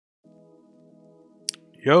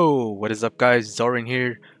Yo, what is up guys? Zorin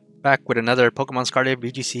here, back with another Pokemon Scarlet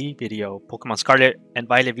VGC video. Pokemon Scarlet and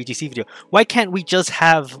Violet VGC video. Why can't we just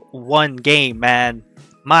have one game, man?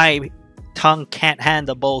 My tongue can't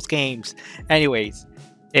handle both games. Anyways,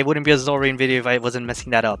 it wouldn't be a Zorin video if I wasn't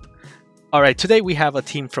messing that up. Alright, today we have a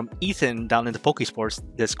team from Ethan down in the Pokesports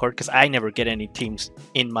Discord, because I never get any teams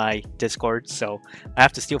in my Discord, so I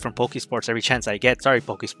have to steal from Pokesports every chance I get. Sorry,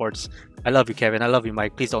 Pokesports. I love you, Kevin. I love you,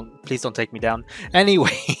 Mike. Please don't take me down.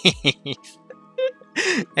 Anyway,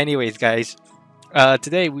 anyways, guys,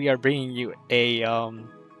 today we are bringing you a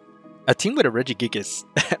team with a Regigigas.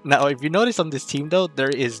 Now, if you notice on this team though,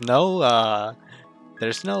 there's no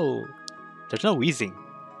weezing,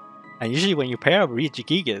 and usually when you pair up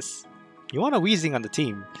Regigigas, you want a weezing on the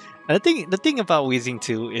team. And the thing about weezing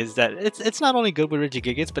too is that it's not only good with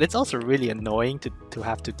Regigigas, but it's also really annoying to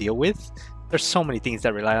have to deal with. There's so many things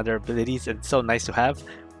that rely on their abilities, and it's so nice to have.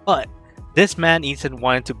 But this man Ethan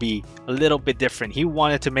wanted to be a little bit different. He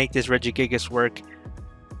wanted to make this Regigigas work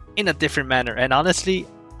in a different manner, and honestly,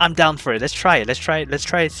 I'm down for it. Let's try it. Let's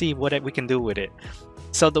try and see what we can do with it.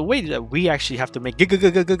 So the way that we actually have to make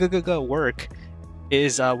work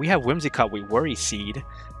is we have Whimsicott with Worry Seed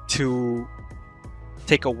to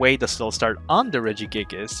take away the slow start on the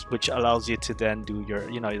Regigigas, which allows you to then do your,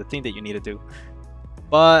 the thing that you need to do.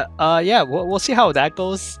 But yeah, we'll see how that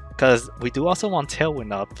goes, because we do also want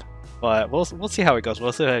Tailwind up, but we'll see how it goes.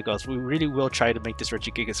 We'll see how it goes. We really will try to make this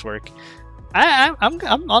Regigigas work.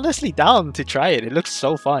 I'm honestly down to try it. It looks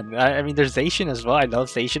so fun. I mean, there's Zacian as well. I love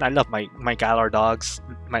Zacian. I love my Galar dogs.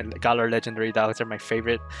 My Galar legendary dogs are my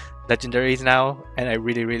favorite legendaries now, and I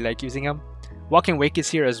really like using them. Walking Wake is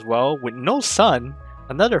here as well with no sun.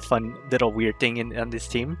 Another fun little weird thing on this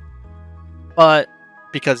team. But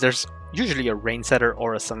because there's usually a Rain Setter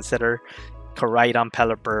or a Sun Setter, Koraidon,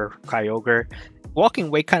 Pelipper, Kyogre, Walking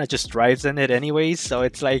Wake kind of just drives in it anyways. So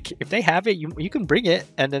it's like, if they have it, you can bring it,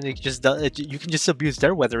 and then it just you can just abuse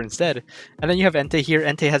their weather instead. And then you have Entei here.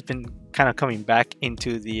 Entei has been kind of coming back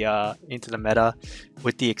into the meta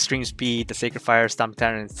with the Extreme Speed, the Sacred Fire, Stomping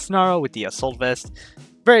Tyrant, and Snarl with the Assault Vest.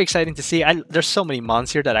 Very exciting to see. There's so many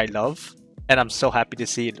mons here that I love, and I'm so happy to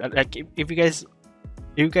see it. Like, if you guys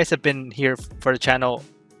have been here for the channel,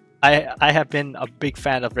 I have been a big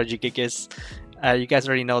fan of Regigigas. You guys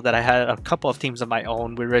already know that I had a couple of teams of my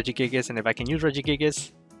own with Regigigas, and if I can use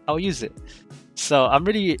Regigigas, I'll use it. So I'm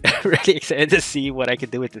really excited to see what I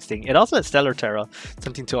can do with this thing. It also has Stellar Terra,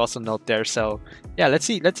 something to also note there. So yeah, let's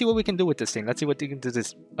see what we can do with this thing. Let's see what we can do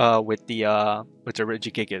with the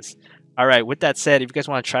Regigigas. All right, with that said, if you guys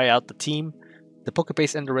want to try out the team, the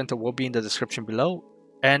Pokebase and the rental will be in the description below.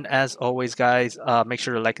 And as always, guys, make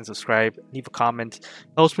sure to like and subscribe, leave a comment,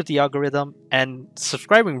 helps with the algorithm, and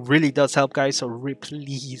subscribing really does help, guys. So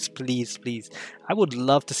please, I would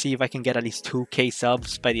love to see if I can get at least 2K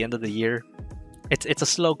subs by the end of the year. It's a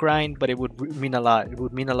slow grind, but it would mean a lot. It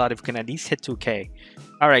would mean a lot if we can at least hit 2K.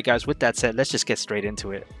 All right, guys, with that said, let's just get straight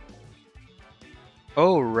into it.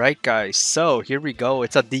 Alright, guys, so here we go.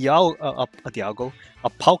 It's a Palkio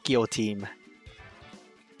team.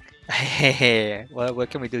 Hey, what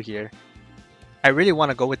can we do here? I really want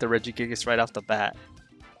to go with the Regigigas right off the bat.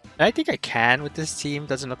 And I think I can with this team.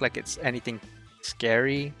 Doesn't look like it's anything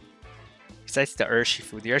scary. Besides the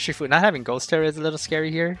Urshifu. The Urshifu not having Ghost Terror is a little scary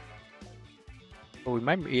here. But we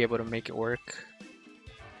might be able to make it work.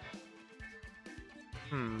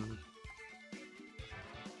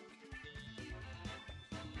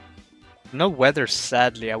 No weather,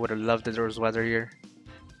 sadly. I would have loved that there was weather here.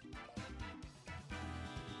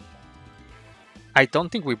 I don't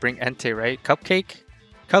think we bring Entei, right? Cupcake?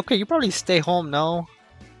 Cupcake, you probably stay home, no?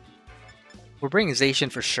 We're bringing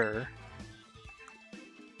Zacian for sure.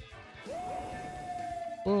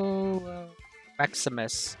 Oh,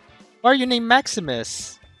 Maximus. Why are you named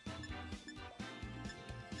Maximus?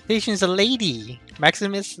 Zacian's a lady.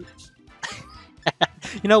 Maximus...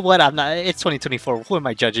 You know what? I'm not... It's 2024. Who am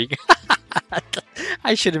I judging?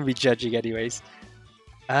 I shouldn't be judging anyways.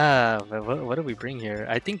 What do we bring here?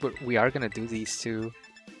 I think we are gonna do these two.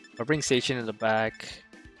 I'll bring Zacian in the back.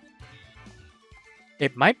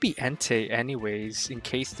 It might be Entei anyways, in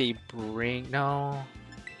case they bring... No.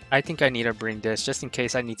 I think I need to bring this, just in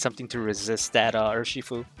case I need something to resist that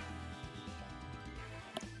Urshifu.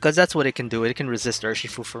 Because that's what it can do. It can resist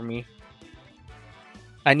Urshifu for me.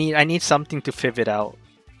 I need something to pivot out.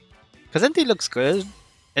 Because Entei looks good.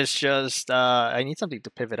 It's just, I need something to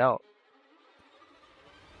pivot out.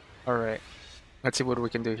 Alright. Let's see what we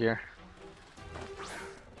can do here.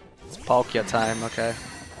 It's Palkia time, okay.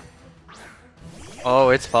 Oh,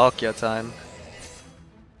 it's Palkia time.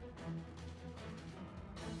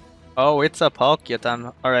 Oh, it's a Palkia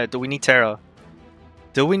time. Alright, do we need Terra?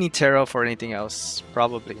 Do we need Terra for anything else?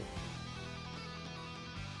 Probably.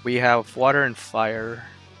 We have water and fire.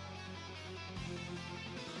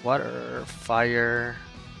 Water, fire.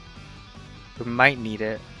 We might need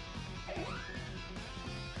it.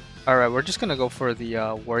 Alright, we're just gonna go for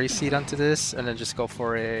the worry seed onto this and then just go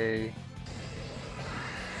for a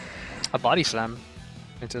body slam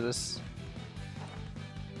into this.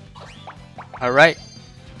 Alright.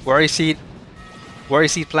 Worry seed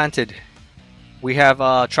planted. We have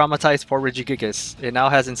traumatized poor Regigigas. It now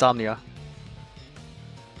has insomnia.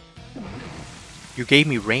 You gave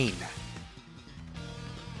me rain.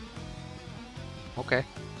 Okay.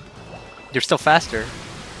 You're still faster.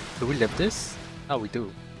 Do we live this? Oh, we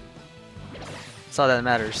do. That's all that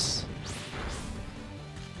matters.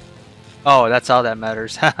 Oh, that's all that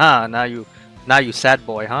matters. Haha, now you sad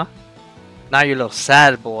boy, huh? Now you little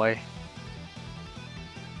sad boy.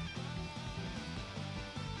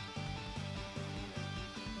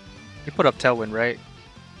 He put up Tailwind, right?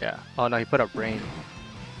 Yeah. Oh no, he put up Rain.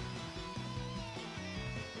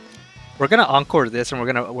 We're gonna encore this and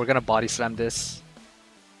we're gonna body slam this.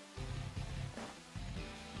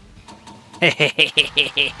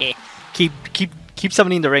 keep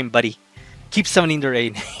summoning the rain, buddy. Keep summoning the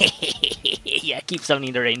rain. Yeah, keep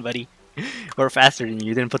summoning the rain, buddy. We're faster than you.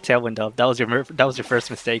 You didn't put Tailwind up. That was your first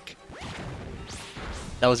mistake.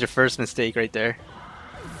 That was your first mistake right there.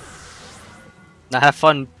 Now have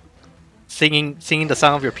fun singing the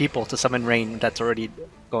song of your people to summon rain that's already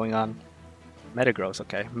going on. Metagross,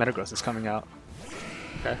 okay. Metagross is coming out.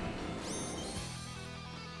 Okay.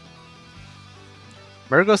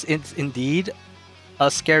 Metagross is indeed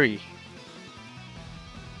scary.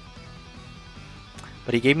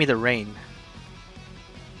 But he gave me the rain.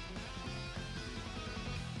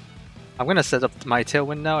 I'm gonna set up my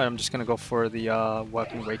Tailwind now and I'm just gonna go for the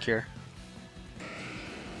Welcome Wake here.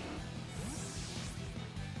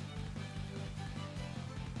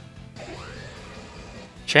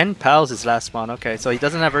 Chen pals his last spawn. Okay, so he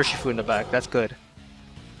doesn't have Urshifu in the back. That's good.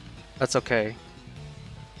 That's okay.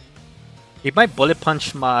 He might bullet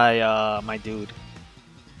punch my my dude.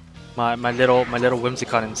 My little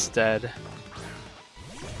Whimsicott instead.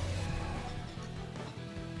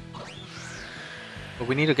 But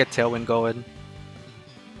we need to get Tailwind going.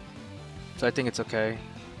 So I think it's okay.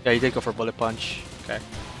 Yeah, he did go for bullet punch. Okay.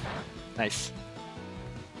 Nice.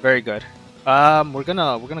 Very good. We're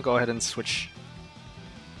gonna go ahead and switch.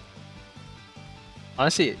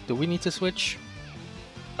 Honestly, do we need to switch?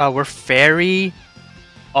 We're fairy.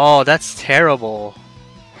 Oh, that's terrible.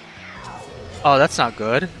 Oh, that's not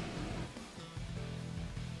good.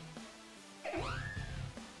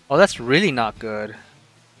 Oh, that's really not good.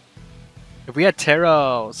 If we had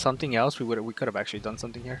Terra something else, we could have actually done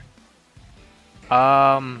something here.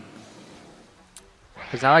 Because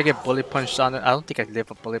now I get bullet punched on it. I don't think I live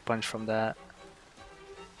a bullet punch from that.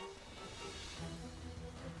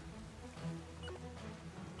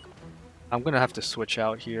 I'm gonna have to switch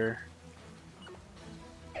out here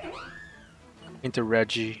into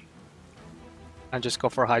Reggie and just go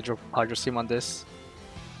for Hydro Steam on this.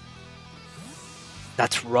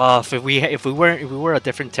 That's rough. If we were a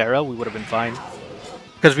different Terra, we would have been fine.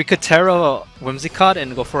 Because we could Terra Whimsicott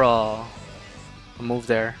and go for a move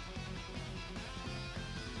there.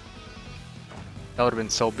 That would have been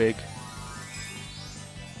so big.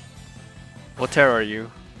 What Terra are you?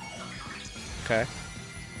 Okay.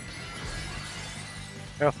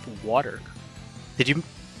 Water. Did you?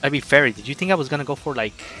 I mean, Fairy. Did you think I was gonna go for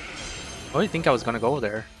like? Why do you think I was gonna go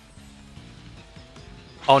there?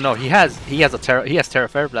 Oh no, he has Terra. He has Terra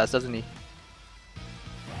Fairy Blast, doesn't he?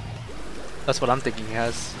 That's what I'm thinking he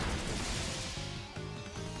has.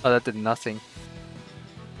 Oh, that did nothing.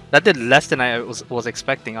 That did less than I was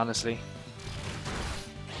expecting, honestly.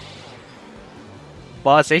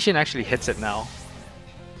 Boss Asian actually hits it now,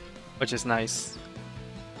 which is nice.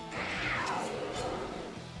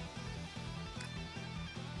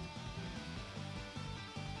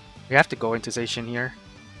 We have to go into Zacian here.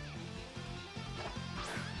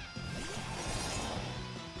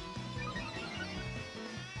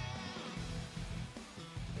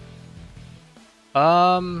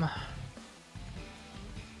 I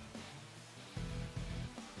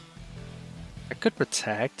could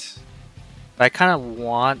protect, but I kind of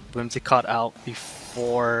want Whimsicott out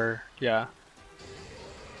before, yeah.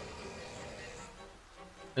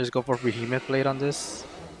 Let's go for Behemoth Blade on this.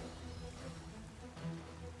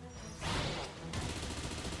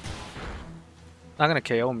 Not gonna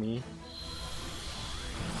KO me.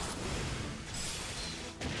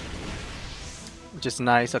 Which is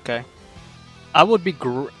nice, okay. I would be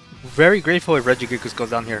very grateful if Regigigas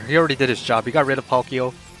goes down here. He already did his job. He got rid of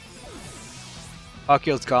Palkio.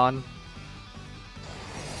 Akio's gone.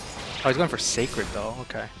 Oh, he's going for Sacred though.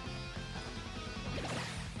 Okay.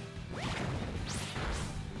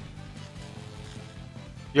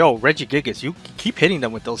 Yo, Regigigas, you keep hitting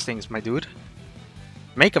them with those things, my dude.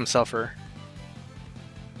 Make them suffer.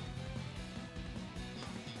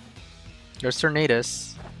 There's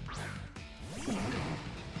Tornadus.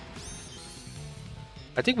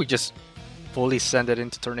 I think we just fully send it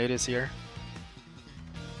into Tornadus here.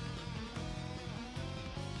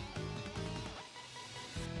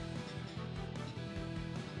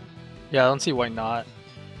 Yeah, I don't see why not.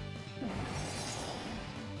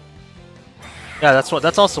 Yeah,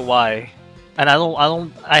 that's also why. And I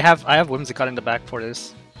have Whimsicott in the back for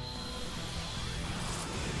this.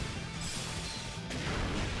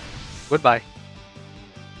 Goodbye.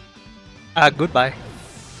 Goodbye.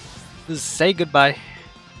 Just say goodbye.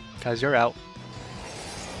 Cause you're out.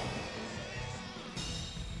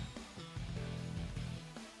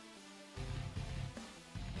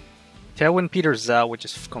 Tailwind peters out, which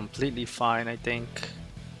is completely fine, I think.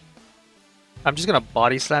 I'm just gonna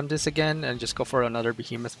body slam this again and just go for another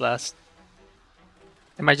Behemoth Blast.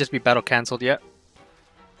 It might just be battle cancelled yet.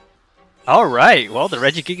 Alright, well the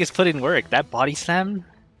Regigigas put in work. That body slam,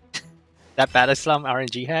 that battle slam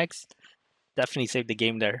RNG hacks, definitely saved the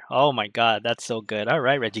game there. Oh my god, that's so good.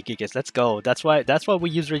 Alright Regigigas, let's go. That's why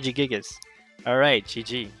we use Regigigas. Alright,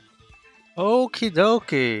 GG. Okie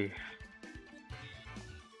dokie.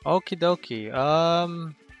 Okie dokie.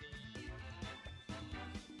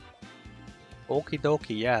 Okie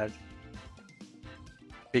dokie, yeah.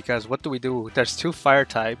 Because what do? There's two fire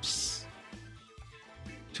types.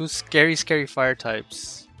 Two scary fire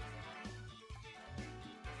types.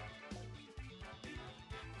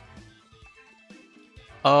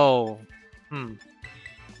 Oh.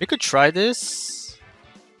 We could try this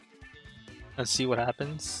and see what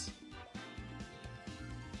happens.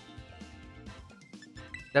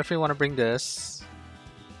 Definitely want to bring this.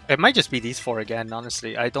 It might just be these four again,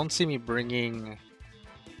 honestly. I don't see me bringing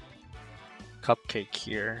Cupcake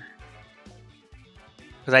here.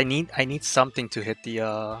 Because I need something to hit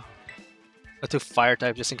the two fire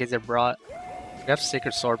type just in case they're brought. We have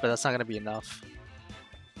Sacred Sword, but that's not gonna be enough.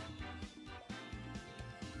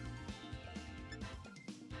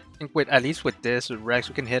 I think with at least with this, with Rex,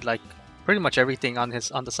 we can hit like pretty much everything on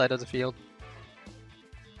the side of the field.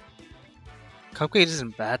 Cupcake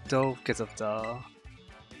isn't bad though because of the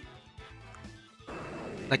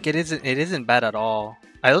like it isn't bad at all.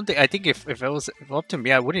 I think if it was up to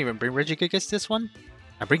me, I wouldn't even bring Regigigas this one.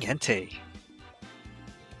 I bring Entei.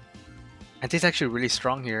 Entei's actually really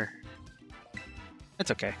strong here.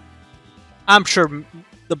 It's okay. I'm sure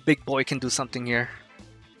the big boy can do something here.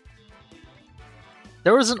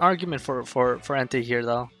 There was an argument for Entei here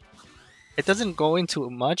though. It doesn't go into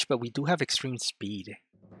much, but we do have extreme speed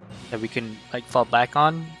that we can like fall back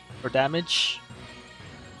on for damage.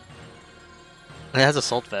 It has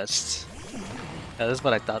Assault Vest. Yeah, this is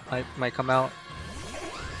what I thought might come out.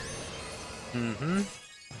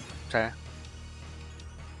 Okay.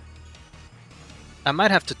 I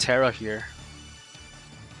might have to Terra here.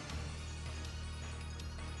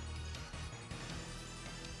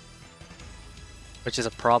 Which is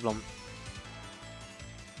a problem.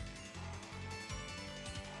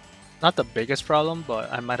 Not the biggest problem,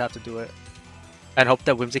 but I might have to do it. And hope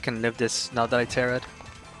that Whimsy can live this now that I Terra'd.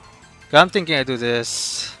 I'm thinking I do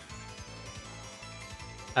this.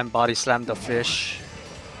 And body slam the fish.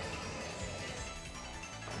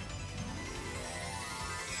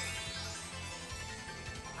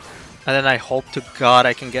 And then I hope to God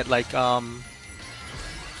I can get like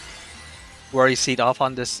Worry Seed off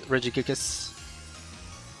on this Regigigas.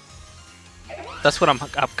 That's what I'm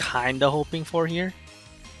kinda hoping for here.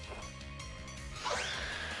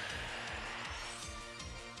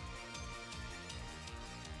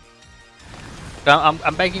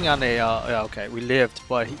 I'm banking on a yeah, okay, we lived,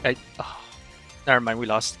 but never mind, we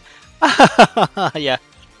lost. Yeah,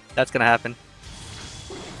 that's gonna happen.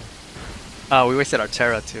 Oh, we wasted our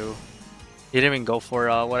Terra too. He didn't even go for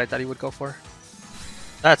what I thought he would go for.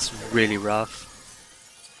 That's really rough.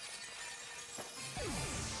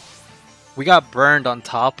 We got burned on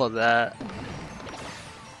top of that.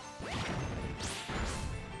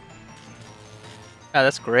 Yeah,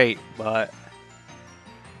 that's great, but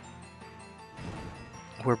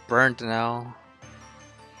we're burned now.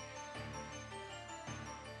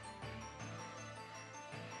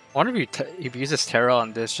 I wonder if he uses Terra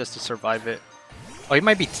on this just to survive it. Oh, he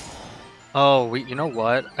might be. Oh, you know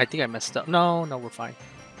what? I think I messed up. No, we're fine.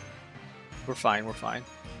 We're fine. We're fine.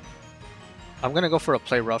 I'm gonna go for a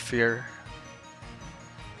play rough here.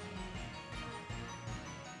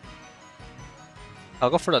 I'll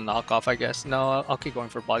go for the knockoff, I guess. No, I'll keep going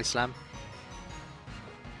for body slam.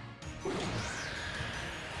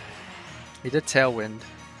 He did tailwind.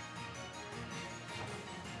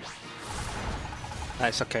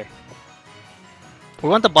 Nice, okay. We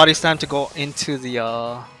want the body slam to go into the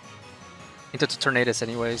Tornadus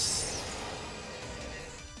anyways.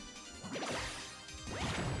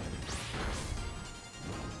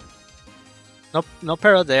 Nope, no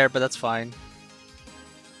para there, but that's fine.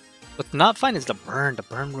 What's not fine is the burn. The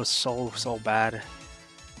burn was so bad.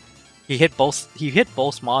 He hit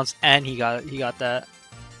both mons and he got that.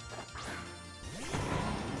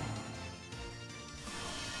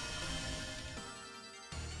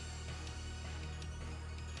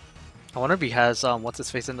 I wonder if he has what's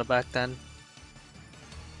his face in the back then.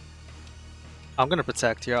 I'm gonna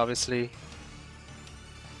protect here, obviously.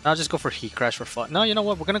 I'll just go for Heat Crash for fun. No, you know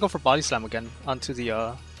what? We're gonna go for Body Slam again onto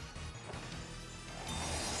the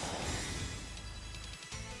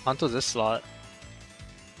onto this slot.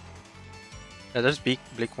 Yeah, there's Bleak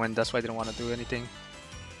Wind. That's why I didn't want to do anything.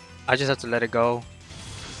 I just have to let it go.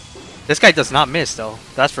 This guy does not miss though.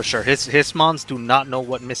 That's for sure. His mons do not know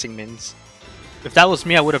what missing means. If that was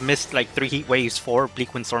me, I would have missed like 3 Heat Waves, 4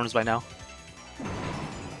 Bleak Wind Storms by now.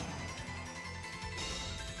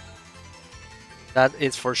 That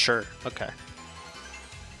is for sure. Okay.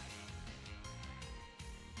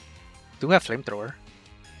 Do have Flamethrower.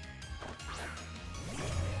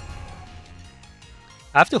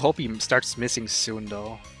 I have to hope he starts missing soon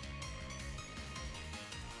though.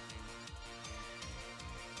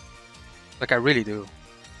 Like I really do.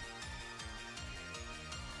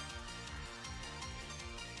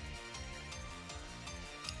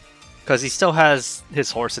 Because he still has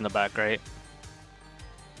his horse in the back, right?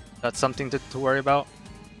 That's something to worry about.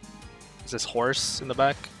 Is this horse in the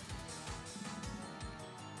back?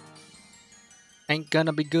 Ain't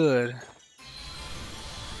gonna be good.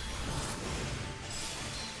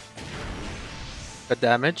 Good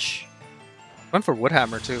damage. Went for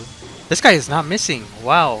Woodhammer too. This guy is not missing.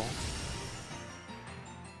 Wow.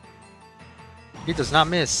 He does not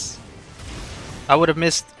miss. I would have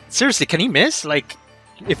missed. Seriously, can he miss? Like,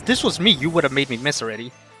 if this was me, you would have made me miss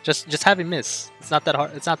already. Just have him miss. It's not that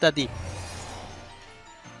hard. It's not that deep.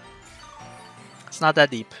 It's not that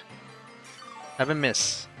deep. Have him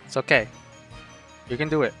miss. It's okay. You can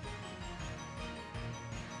do it.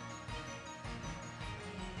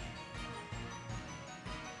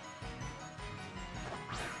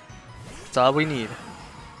 That's all we need.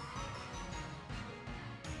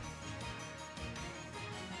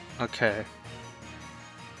 Okay.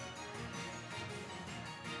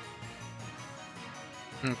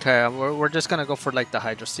 Okay, we're just gonna go for like the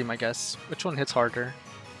Hydro Steam, I guess. Which one hits harder?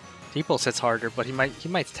 T-Pulse hits harder, but he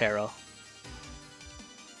might Terra.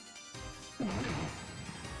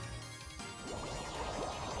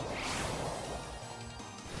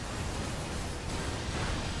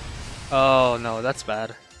 Oh no, that's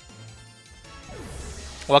bad.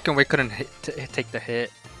 Walking Away couldn't take the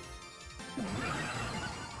hit.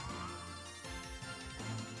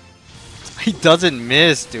 He doesn't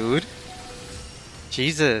miss, dude.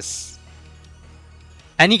 Jesus.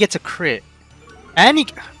 And he gets a crit. And he...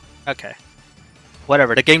 Okay.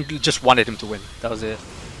 Whatever, the game just wanted him to win. That was it.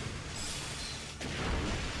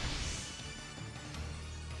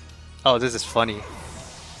 Oh, this is funny.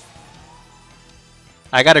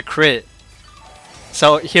 I got a crit.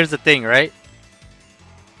 So here's the thing, right?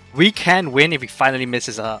 We can win if he finally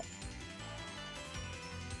messes up.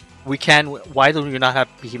 We can... Why do we not have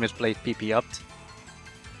Behemoth Blade PP upped?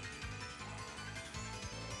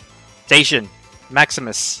 Station,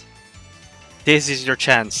 Maximus, this is your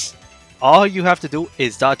chance. All you have to do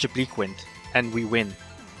is dodge a Bleak Wind, and we win.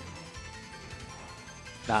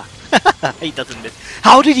 Nah, he doesn't miss.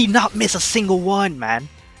 How did he not miss a single one, man?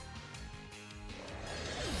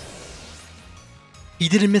 He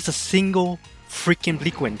didn't miss a single freaking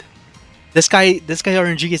Bleak Wind. This guy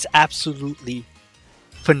RNG is absolutely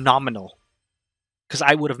phenomenal. Because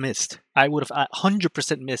I would have missed. I would have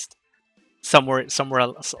 100% missed. Somewhere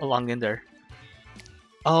else along in there.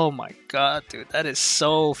 Oh my god, dude, that is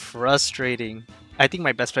so frustrating. I think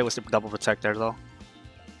my best play was to double protect there though.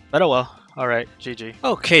 But oh well. Alright, GG.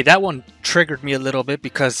 Okay, that one triggered me a little bit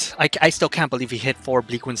because I still can't believe he hit 4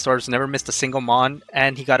 Bleak Wind Storms, never missed a single mon,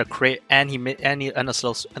 and he got a crit, and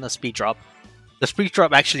a speed drop. The speed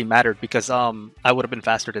drop actually mattered because I would have been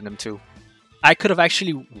faster than him too. I could have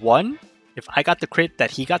actually won if I got the crit that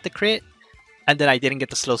he got the crit, and then I didn't get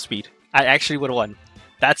the slow speed. I actually would have won.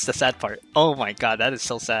 That's the sad part. Oh my god, that is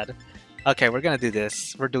so sad. Okay, we're gonna do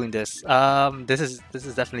this. We're doing this. This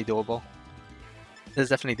is definitely doable. This is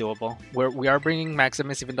definitely doable. We are bringing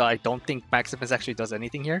Maximus, even though I don't think Maximus actually does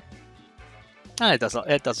anything here. Ah, it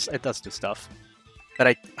does do stuff. But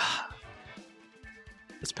I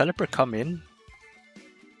does Pelipper come in?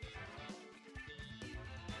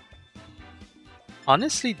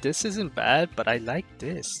 Honestly, this isn't bad, but I like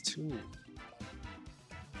this too.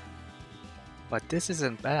 But this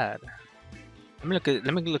isn't bad. Let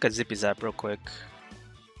me look at Zippy Zap real quick.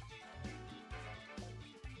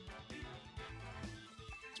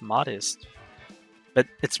 It's modest. But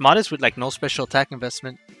it's modest with like no special attack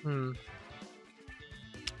investment.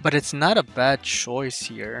 But it's not a bad choice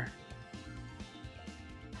here.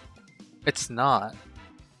 It's not.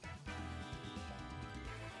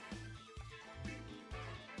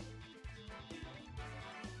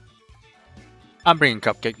 I'm bringing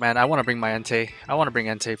Cupcake, man. I want to bring my Entei. I want to bring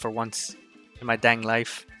Entei for once in my dang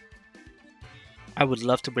life. I would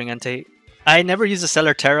love to bring Entei. I never use a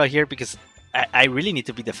Stellar Terra here because I really need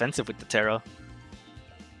to be defensive with the Terra.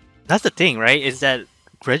 That's the thing, right? Is that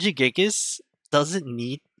Regigigas doesn't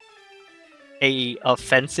need a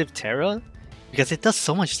offensive Terra because it does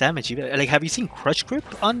so much damage. Like, have you seen Crush Grip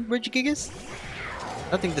on Regigigas?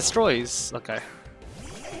 Nothing destroys. Okay.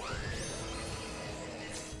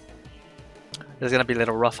 This is gonna be a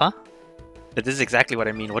little rough, huh? But this is exactly what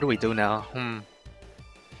I mean. What do we do now?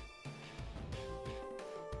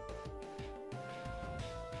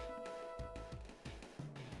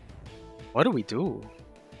 What do we do?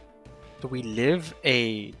 Do we live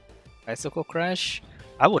a bicycle crash?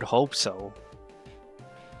 I would hope so.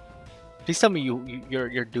 Please tell me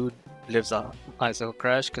your dude lives a bicycle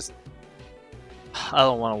crash, because I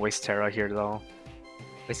don't want to waste Terra here though.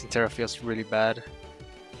 Wasting Terra feels really bad.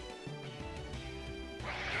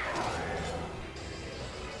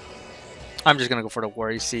 I'm just gonna go for the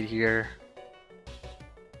worry seed here.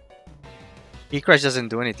 E-Crash doesn't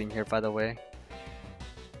do anything here, by the way.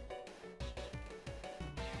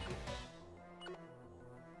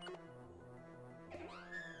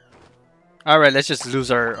 Alright, let's just lose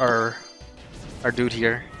our dude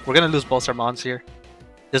here. We're gonna lose both our mons here.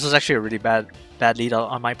 This was actually a really bad lead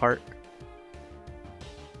on my part.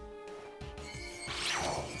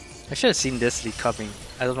 I should have seen this lead coming.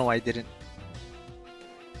 I don't know why I didn't.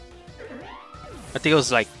 I think it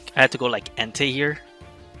was like I had to go like Entei here.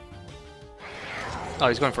 Oh,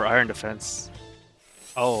 he's going for Iron Defense.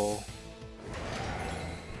 Oh.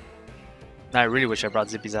 I really wish I brought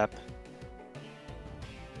Zippy Zap.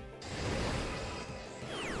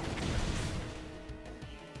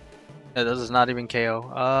 Yeah, this is not even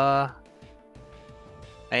KO.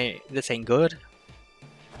 This ain't good.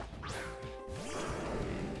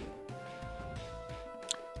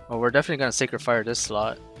 Well, we're definitely gonna Sacred Fire this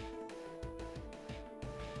slot.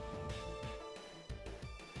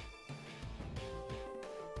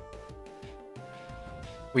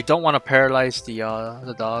 We don't want to paralyze the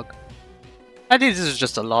dog. I think this is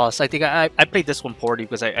just a loss. I think I played this one poorly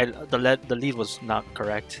because the lead was not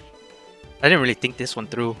correct. I didn't really think this one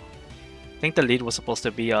through. I think the lead was supposed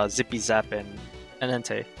to be Zippy Zap and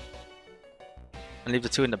Entei. And leave the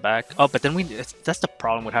two in the back. Oh, but then that's the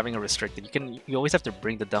problem with having a restricted. You always have to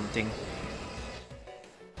bring the dumb thing.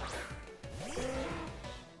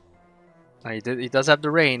 Oh, he does have the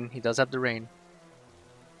rain. He does have the rain.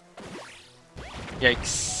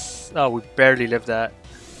 Yikes. Oh, we barely lived that.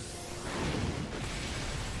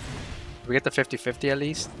 We get the 50-50 at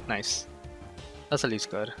least? Nice. That's at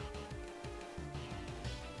least good.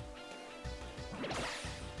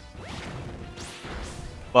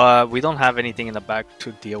 But we don't have anything in the back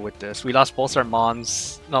to deal with this. We lost both our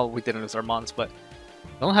mons. No, we didn't lose our mons, but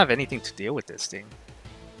we don't have anything to deal with this thing.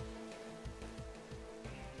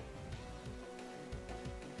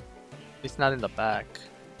 It's not in the back.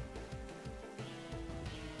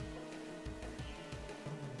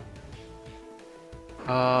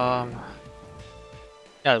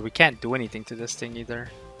 Yeah, we can't do anything to this thing either.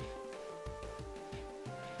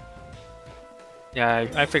 Yeah,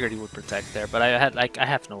 I figured he would protect there, but I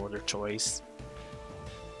have no other choice.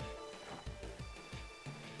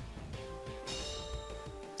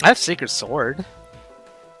 I have Sacred Sword.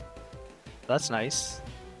 That's nice.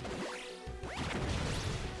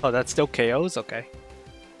 Oh, that still KOs? Okay.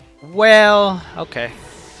 Well, okay.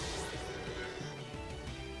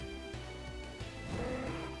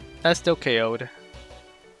 That's still KO'd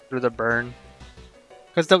through the burn.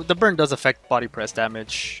 Because the burn does affect body press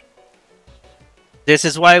damage. This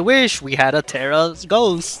is why I wish we had a Terra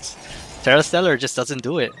Ghost. Terra Stellar just doesn't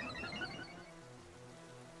do it.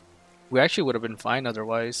 We actually would have been fine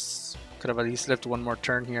otherwise. Could have at least lived one more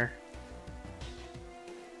turn here.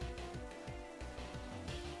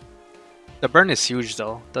 The burn is huge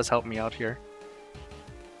though. Does help me out here.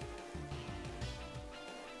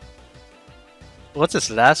 What's his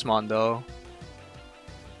last mon though?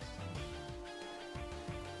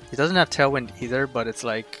 He doesn't have Tailwind either, but it's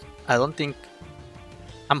like, I don't think...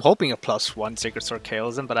 I'm hoping a +1 Sacred Sword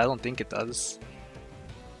KOs him, but I don't think it does.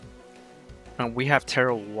 And we have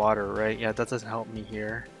Terra Water, right? Yeah, that doesn't help me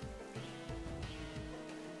here.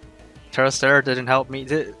 Terra Stera didn't help me.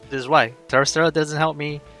 This is why. Terra Stera doesn't help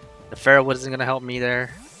me. The Pharaoh isn't gonna help me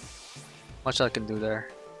there. Much I can do there.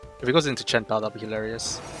 If he goes into Chen Pao, that'll be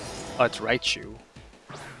hilarious. Oh, it's Raichu.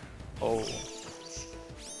 Oh.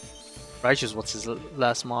 Raichu's what's his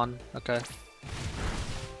last mon? Okay.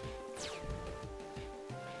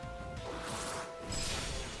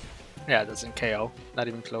 Yeah, it doesn't KO. Not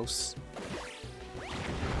even close.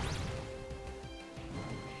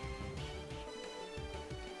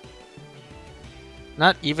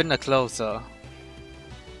 Not even a close,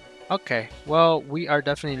 Okay, well, we are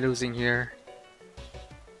definitely losing here.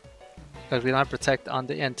 Because we don't have Protect on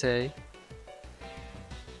the Entei.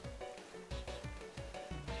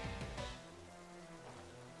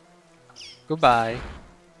 Goodbye.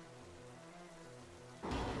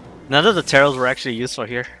 None of the Terrors were actually useful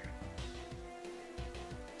here.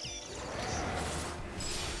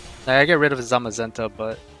 I get rid of Zamazenta,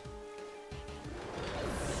 but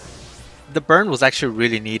the burn was actually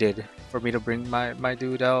really needed for me to bring my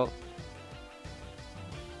dude out.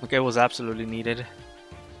 Okay, it was absolutely needed.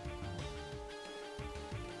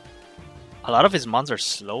 A lot of his mons are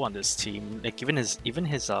slow on this team. Like even his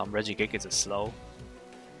Regigigas is slow.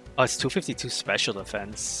 Oh, it's 252 special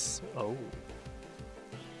defense. Oh.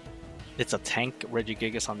 It's a tank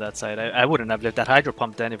Regigigas on that side. I wouldn't have lived that Hydro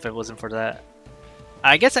Pump then if it wasn't for that.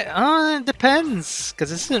 I guess it depends, because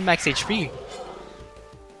this isn't max HP.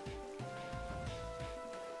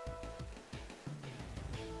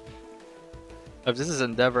 If this is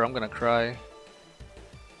Endeavor, I'm gonna cry.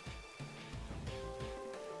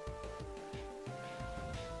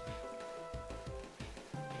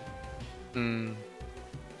 Hmm.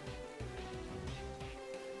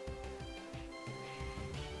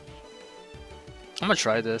 I'm gonna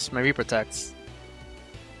try this. Maybe he protects.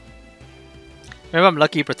 Maybe I'm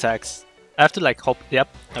lucky he protects. I have to like hope. Yep.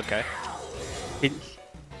 Okay.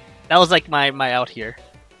 That was like my out here.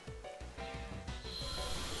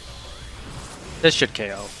 This should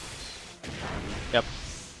KO. Yep.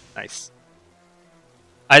 Nice.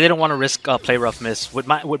 I didn't want to risk play rough miss. With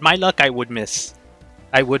my luck, I would miss.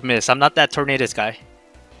 I would miss. I'm not that Tornadus guy.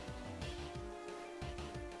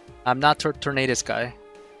 I'm not Tornadus guy.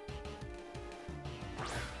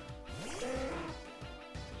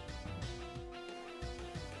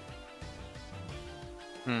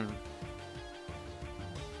 Hmm.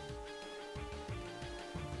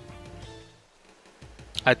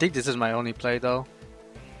 I think this is my only play though.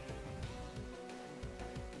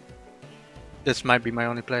 This might be my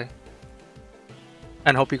only play.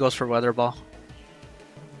 And hope he goes for Weather Ball.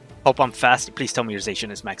 Hope I'm fast. Please tell me your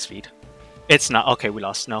Zacian is max speed. It's not. Okay, we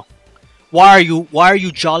lost. No. Why are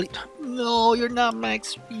you jolly? No, you're not max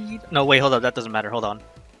speed. No, wait, hold on. That doesn't matter. Hold on.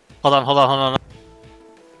 Hold on.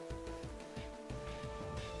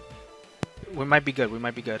 We might be good. We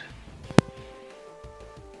might be good.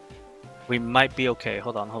 We might be okay.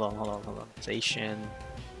 Hold on. Zacian.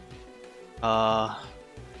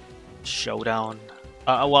 Showdown.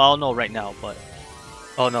 Well, I'll know right now, but...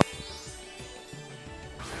 Oh, no.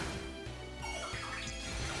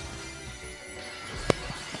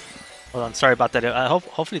 Hold on. Sorry about that.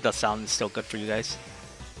 Hopefully the sound is still good for you guys.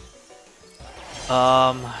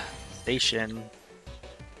 Station.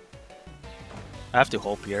 I have to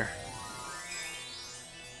hope here.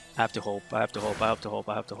 I have to hope.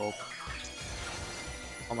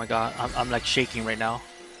 Oh my god, I'm like shaking right now.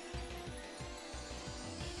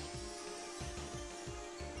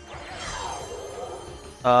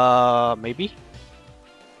 Maybe?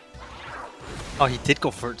 Oh, he did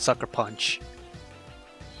go for Sucker Punch.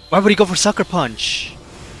 Why would he go for Sucker Punch?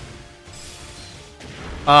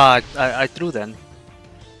 I threw then.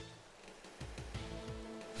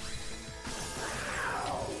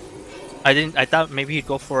 I didn't. I thought maybe he'd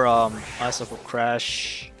go for Ice of a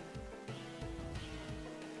Crash.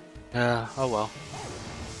 Oh well.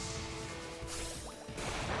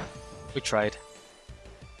 We tried.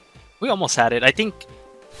 We almost had it. I think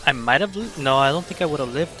I might have. No, I don't think I would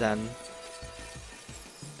have lived then.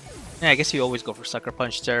 Yeah, I guess you always go for Sucker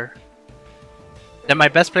Punch there. Then my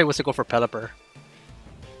best play was to go for Pelipper.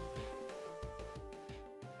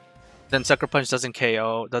 Then Sucker Punch doesn't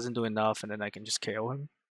KO, doesn't do enough, and then I can just KO him.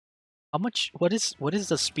 How much? What is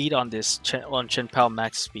the speed on this on Chen Pao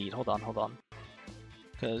max speed? Hold on,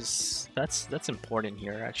 because that's important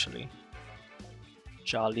here actually.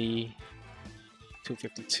 Jolly,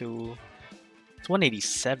 252. It's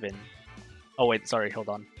 187. Oh wait, sorry, hold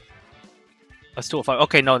on. That's 205.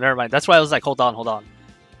 Okay, no, never mind. That's why I was like, hold on.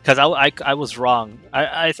 Because I was wrong.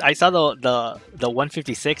 I saw the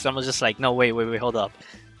 156. I was just like, no, wait, hold up.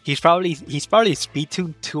 He's probably speed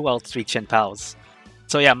tuned 2L3 Chen Paos.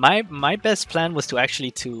 So yeah, my best plan was to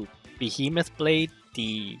actually to Behemoth Blade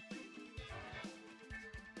the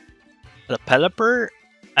Pelipper,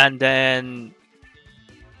 and then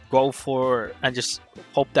go for and just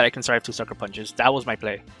hope that I can survive 2 Sucker Punches. That was my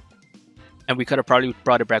play, and we could have probably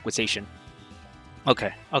brought it back with Zacian.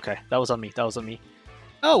 Okay, that was on me.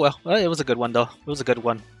 Oh well, it was a good one though. It was a good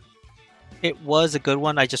one.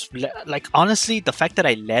 I just like honestly the fact that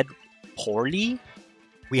I led poorly.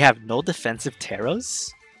 We have no defensive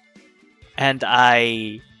Terras, and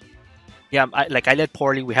I led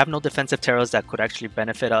poorly. We have no defensive Terras that could actually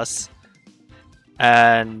benefit us,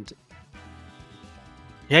 and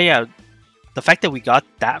yeah, the fact that we got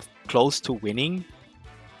that close to winning,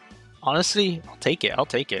 honestly, I'll take it.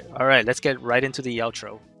 All right, let's get right into the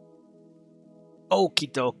outro. Okie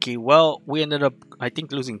dokie. Well, we ended up, I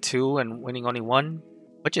think, losing 2 and winning only 1,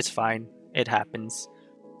 which is fine. It happens.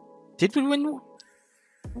 Did we win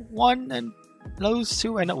 1 and lose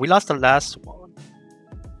 2? I know we lost the last one.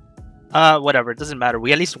 Whatever. It doesn't matter.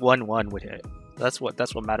 We at least won 1 with it. That's what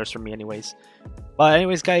matters for me, anyways. But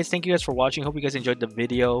anyways, guys, thank you guys for watching. Hope you guys enjoyed the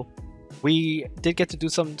video. We did get to do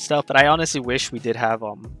some stuff, but I honestly wish we did have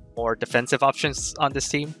more defensive options on this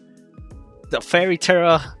team. The Fairy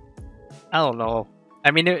Terra, I don't know.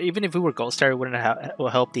 I mean, even if we were Ghost Terra, it wouldn't have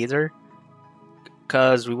helped either,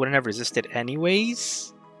 because we wouldn't have resisted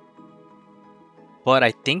anyways. But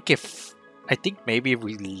I think maybe if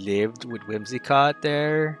we lived with Whimsicott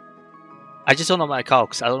there, I just don't know my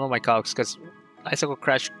calcs. I don't know my calcs because Icicle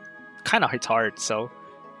Crash kind of hits hard. So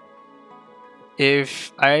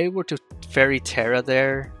if I were to Fairy Terra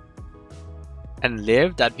there and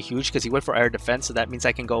live, that'd be huge because he went for Iron Defense. So that means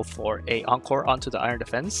I can go for a Encore onto the Iron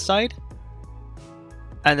Defense side,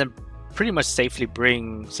 and then pretty much safely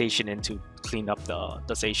bring Zacian in to clean up the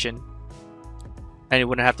Zacian. And it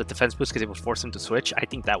wouldn't have the defense boost because it would force him to switch. I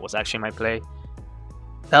think that was actually my play.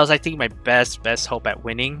 That was, I think, my best hope at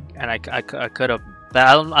winning, and I could have. But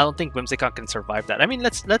I don't think Whimsicott can survive that. I mean,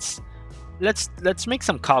 let's make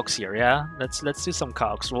some calcs here, yeah. Let's do some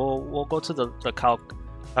calcs. We'll go to the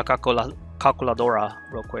calculadora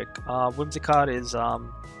real quick. Whimsicott is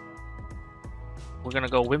we're gonna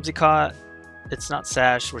go Whimsicott. It's not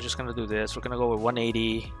Sash. We're just gonna do this. We're gonna go with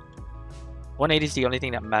 180. 180 is the only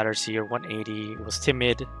thing that matters here. 180. It was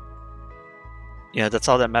timid. Yeah, that's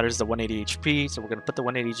all that matters. The 180 HP. So we're gonna put the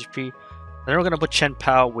 180 HP. And then we're gonna put Chen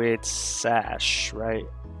Pao with Sash, right?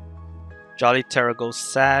 Jolly Terra goes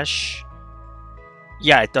Sash.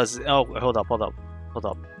 Yeah, it does. Oh, hold up.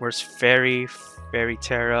 Where's Fairy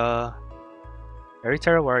Terra? Fairy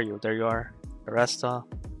Terra, where are you? There you are. Aresta.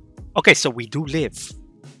 Okay, so we do live.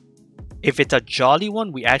 If it's a Jolly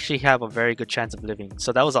one, we actually have a very good chance of living.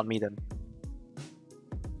 So that was on me then.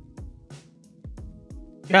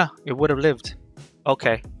 Yeah, it would have lived.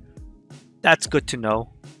 Okay. That's good to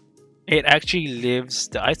know. It actually lives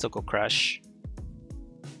the Icicle Crash.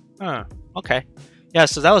 Huh. Okay. Yeah,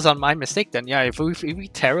 so that was on my mistake then. Yeah, if we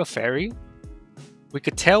Terra Fairy, we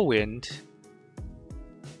could Tailwind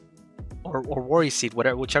or Worry Seed,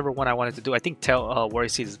 whichever one I wanted to do. I think Worry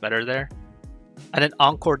Seed is better there. And then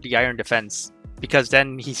Encore the Iron Defense, because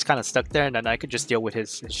then he's kind of stuck there, and then I could just deal with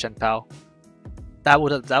his Chen Pao. That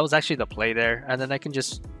was actually the play there, and then I can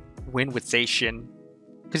just win with Zacian,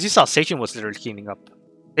 because you saw Zacian was literally cleaning up.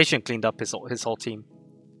 Zacian cleaned up his whole team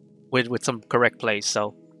with some correct plays,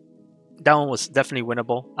 so that one was definitely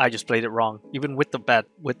winnable. I just played it wrong, even with the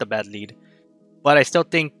bad lead. But I still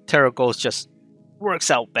think Terra Ghost just works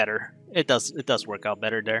out better. It does work out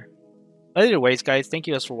better there. But anyways, guys, thank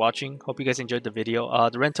you guys for watching. Hope you guys enjoyed the video.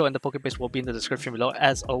 The rental and the Pokebase will be in the description below.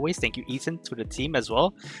 As always, thank you, Ethan, to the team as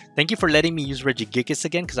well. Thank you for letting me use Regigigas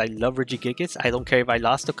again, because I love Regigigas. I don't care if I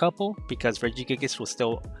lost a couple, because Regigigas was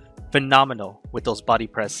still phenomenal with those body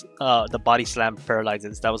press, the body slam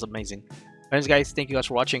paralyzes. That was amazing. Anyways, guys, thank you guys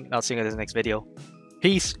for watching, and I'll see you guys in the next video.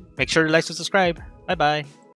 Peace. Make sure to like and subscribe. Bye-bye.